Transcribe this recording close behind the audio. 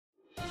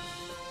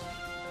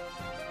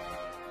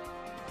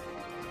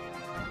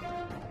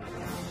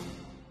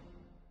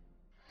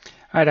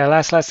All right, our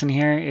last lesson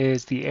here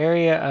is the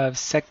area of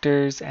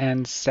sectors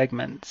and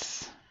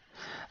segments.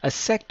 A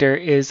sector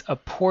is a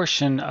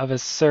portion of a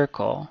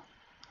circle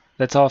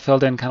that's all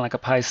filled in kind of like a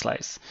pie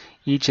slice.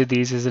 Each of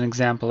these is an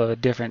example of a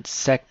different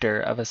sector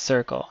of a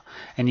circle.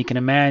 And you can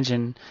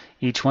imagine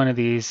each one of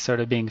these sort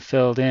of being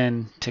filled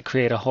in to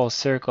create a whole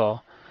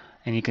circle.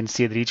 And you can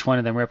see that each one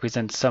of them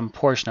represents some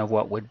portion of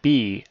what would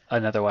be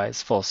an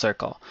otherwise full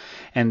circle.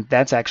 And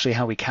that's actually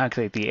how we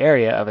calculate the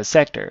area of a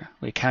sector.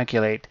 We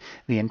calculate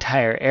the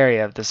entire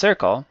area of the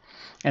circle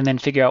and then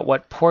figure out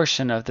what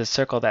portion of the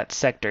circle that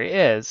sector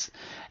is,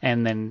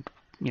 and then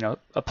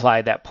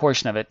apply that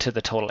portion of it to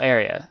the total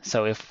area.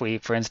 So if we,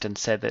 for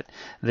instance, said that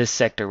this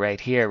sector right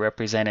here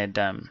represented,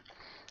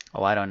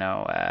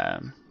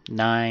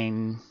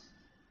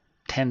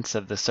 9/10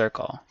 of the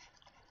circle.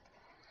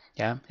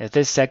 Yeah, if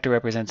this sector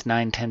represents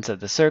 9/10 of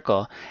the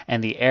circle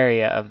and the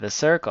area of the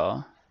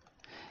circle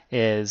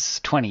is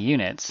 20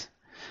 units,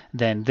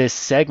 then this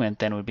segment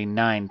then would be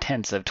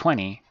 9/10 of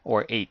 20,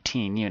 or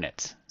 18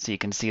 units. So you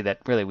can see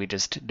that really we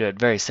just do it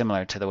very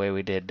similar to the way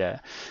we did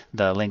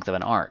the length of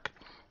an arc.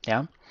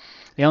 Yeah.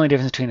 The only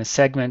difference between a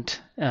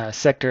segment,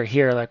 sector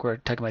here, like we're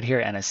talking about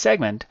here, and a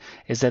segment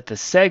is that the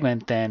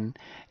segment then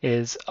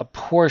is a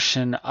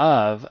portion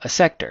of a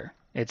sector.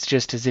 It's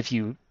just as if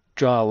you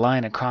draw a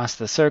line across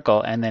the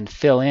circle and then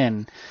fill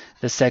in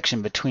the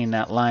section between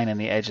that line and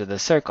the edge of the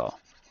circle.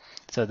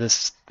 So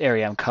this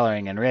area I'm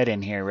coloring in red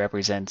in here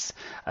represents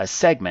a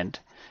segment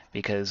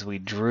because we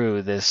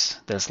drew this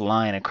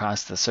line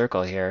across the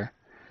circle here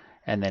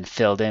and then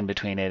filled in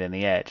between it and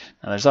the edge.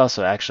 Now there's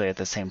also actually at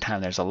the same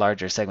time there's a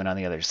larger segment on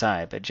the other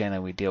side, but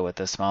generally we deal with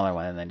the smaller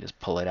one and then just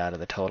pull it out of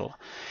the total.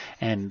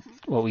 And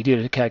what we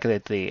do to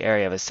calculate the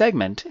area of a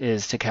segment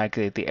is to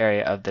calculate the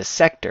area of the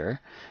sector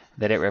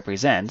that it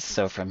represents.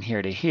 So from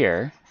here to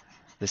here,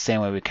 the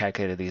same way we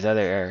calculated these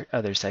other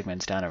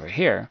segments down over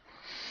here.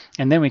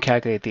 And then we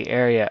calculate the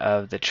area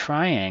of the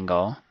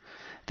triangle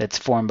that's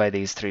formed by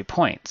these 3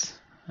 points.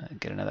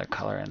 Get another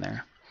color in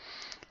there.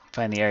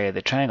 Find the area of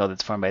the triangle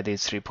that's formed by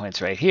these 3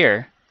 points right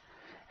here,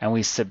 and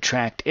we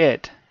subtract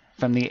it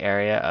from the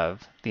area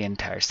of the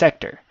entire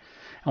sector.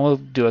 And we'll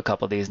do a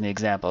couple of these in the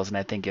examples, and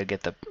I think you'll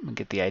get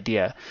the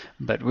idea.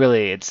 But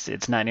really,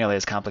 it's not nearly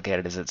as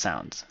complicated as it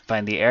sounds.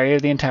 Find the area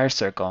of the entire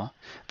circle,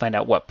 find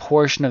out what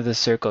portion of the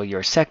circle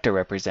your sector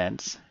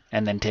represents,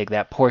 and then take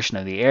that portion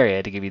of the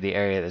area to give you the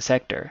area of the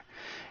sector.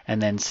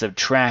 And then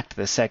subtract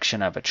the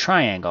section of a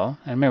triangle.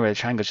 And remember, the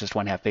triangle is just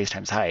 1/2 base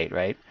times height,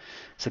 right?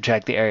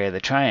 Subtract the area of the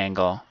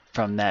triangle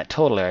from that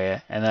total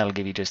area, and that'll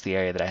give you just the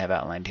area that I have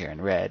outlined here in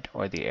red,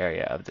 or the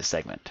area of the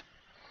segment.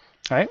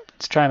 All right,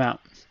 let's try them out.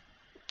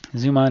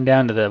 Zoom on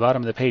down to the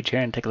bottom of the page here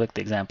and take a look at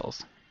the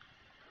examples.